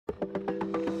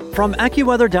From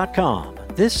AccuWeather.com,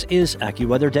 this is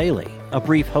AccuWeather Daily, a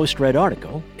brief host-read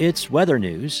article. It's weather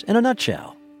news in a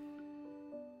nutshell.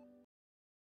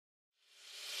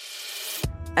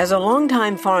 As a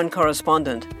longtime foreign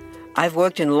correspondent, I've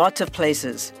worked in lots of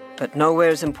places, but nowhere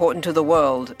as important to the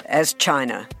world as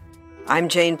China. I'm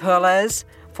Jane Perlez,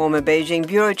 former Beijing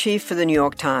bureau chief for the New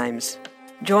York Times.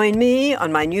 Join me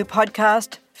on my new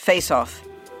podcast, Face Off,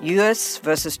 U.S.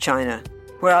 versus China,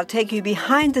 where I'll take you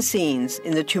behind the scenes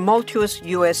in the tumultuous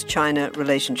U.S.-China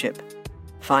relationship.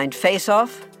 Find Face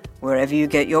Off wherever you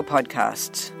get your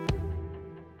podcasts.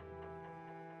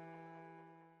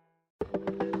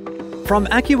 From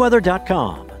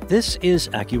AccuWeather.com, this is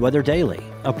AccuWeather Daily,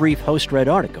 a brief host-read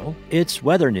article. It's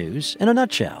weather news in a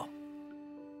nutshell.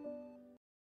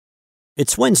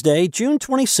 It's Wednesday, June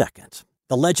 22nd.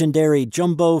 The legendary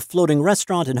Jumbo floating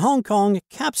restaurant in Hong Kong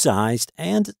capsized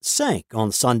and sank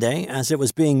on Sunday as it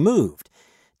was being moved.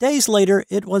 Days later,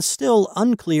 it was still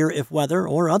unclear if weather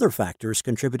or other factors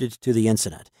contributed to the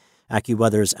incident.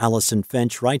 AccuWeather's Allison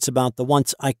Finch writes about the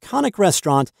once iconic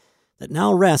restaurant that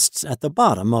now rests at the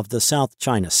bottom of the South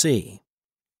China Sea.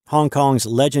 Hong Kong's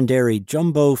legendary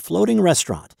Jumbo floating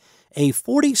restaurant, a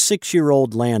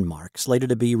 46-year-old landmark slated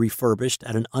to be refurbished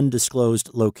at an undisclosed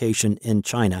location in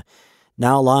China,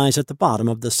 now lies at the bottom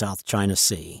of the South China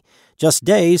Sea. Just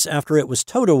days after it was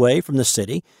towed away from the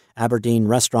city, Aberdeen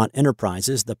Restaurant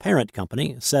Enterprises, the parent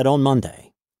company, said on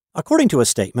Monday. According to a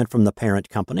statement from the parent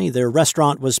company, their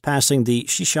restaurant was passing the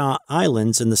Shisha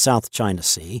Islands in the South China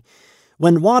Sea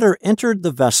when water entered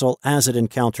the vessel as it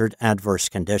encountered adverse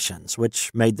conditions, which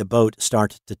made the boat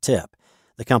start to tip.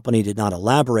 The company did not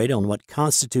elaborate on what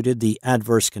constituted the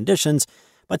adverse conditions,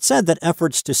 but said that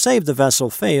efforts to save the vessel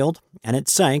failed and it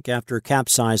sank after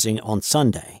capsizing on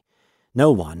Sunday.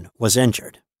 No one was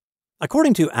injured.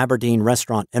 According to Aberdeen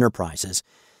Restaurant Enterprises,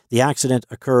 the accident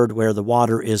occurred where the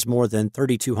water is more than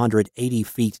 3,280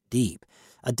 feet deep,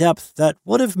 a depth that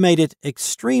would have made it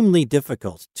extremely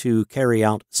difficult to carry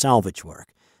out salvage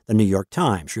work, the New York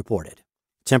Times reported.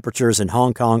 Temperatures in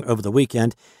Hong Kong over the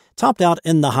weekend topped out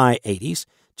in the high 80s,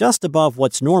 just above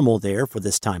what's normal there for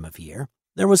this time of year.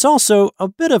 There was also a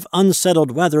bit of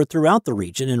unsettled weather throughout the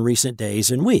region in recent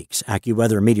days and weeks,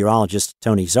 AccuWeather meteorologist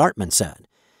Tony Zartman said.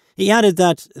 He added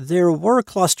that there were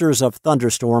clusters of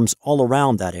thunderstorms all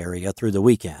around that area through the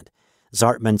weekend.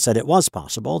 Zartman said it was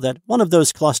possible that one of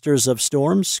those clusters of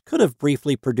storms could have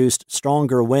briefly produced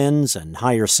stronger winds and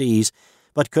higher seas,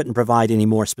 but couldn't provide any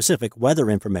more specific weather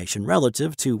information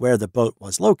relative to where the boat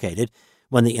was located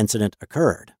when the incident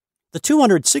occurred. The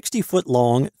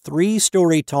 260-foot-long,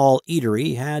 3-story-tall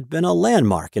eatery had been a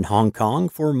landmark in Hong Kong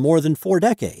for more than 4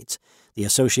 decades, the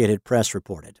Associated Press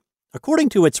reported. According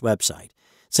to its website,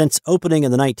 since opening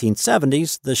in the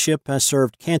 1970s, the ship has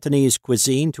served Cantonese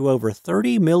cuisine to over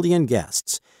 30 million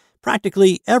guests,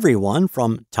 practically everyone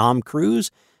from Tom Cruise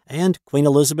and Queen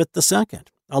Elizabeth II,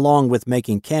 along with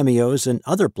making cameos in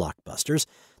other blockbusters.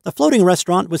 The floating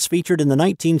restaurant was featured in the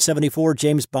 1974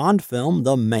 James Bond film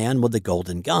The Man with the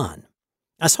Golden Gun.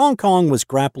 As Hong Kong was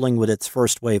grappling with its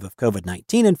first wave of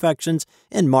COVID-19 infections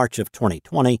in March of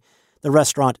 2020, the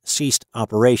restaurant ceased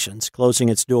operations, closing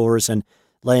its doors and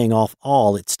laying off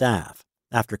all its staff.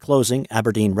 After closing,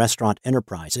 Aberdeen Restaurant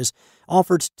Enterprises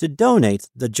offered to donate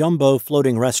the Jumbo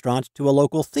floating restaurant to a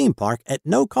local theme park at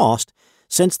no cost,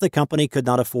 since the company could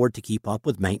not afford to keep up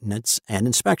with maintenance and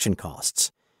inspection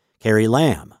costs. Carrie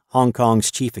Lam, Hong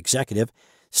Kong's chief executive,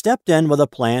 stepped in with a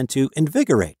plan to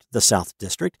invigorate the South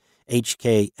District,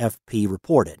 HKFP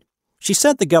reported. She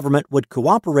said the government would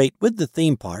cooperate with the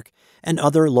theme park and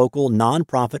other local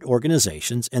nonprofit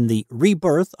organizations in the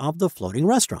rebirth of the floating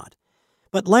restaurant.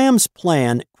 But Lam's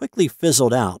plan quickly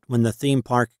fizzled out when the theme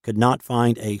park could not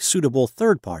find a suitable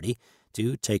third party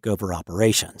to take over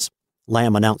operations.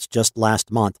 Lam announced just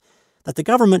last month that the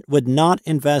government would not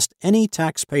invest any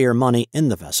taxpayer money in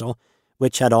the vessel,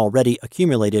 which had already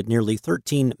accumulated nearly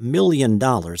 $13 million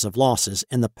of losses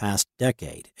in the past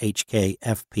decade,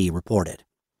 HKFP reported.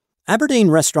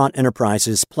 Aberdeen Restaurant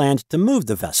Enterprises planned to move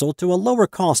the vessel to a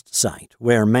lower-cost site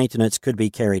where maintenance could be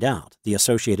carried out, the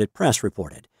Associated Press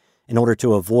reported. In order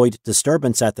to avoid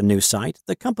disturbance at the new site,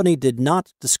 the company did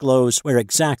not disclose where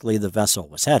exactly the vessel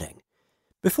was heading.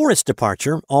 Before its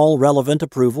departure, all relevant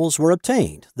approvals were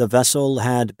obtained. The vessel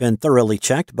had been thoroughly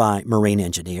checked by marine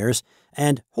engineers,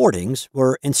 and hoardings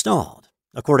were installed.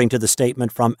 According to the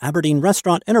statement from Aberdeen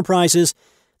Restaurant Enterprises,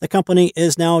 the company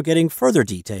is now getting further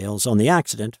details on the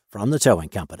accident from the towing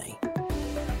company.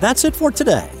 That's it for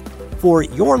today. For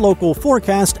your local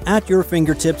forecast at your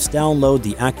fingertips, download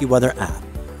the AccuWeather app.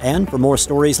 And for more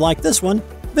stories like this one,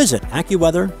 visit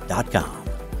AccuWeather.com.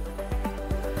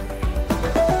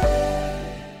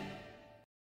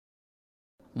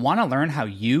 Want to learn how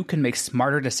you can make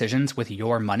smarter decisions with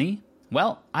your money?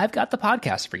 Well, I've got the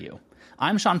podcast for you.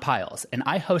 I'm Sean Piles, and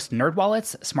I host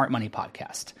NerdWallet's Smart Money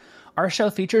Podcast. Our show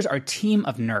features our team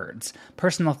of nerds,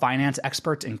 personal finance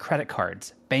experts in credit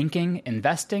cards, banking,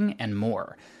 investing, and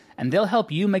more. And they'll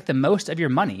help you make the most of your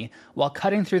money while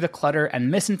cutting through the clutter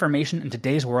and misinformation in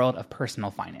today's world of personal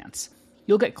finance.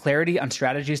 You'll get clarity on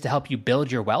strategies to help you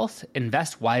build your wealth,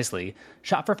 invest wisely,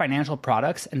 shop for financial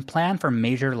products, and plan for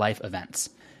major life events.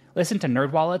 Listen to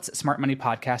NerdWallet's Smart Money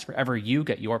Podcast wherever you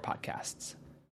get your podcasts.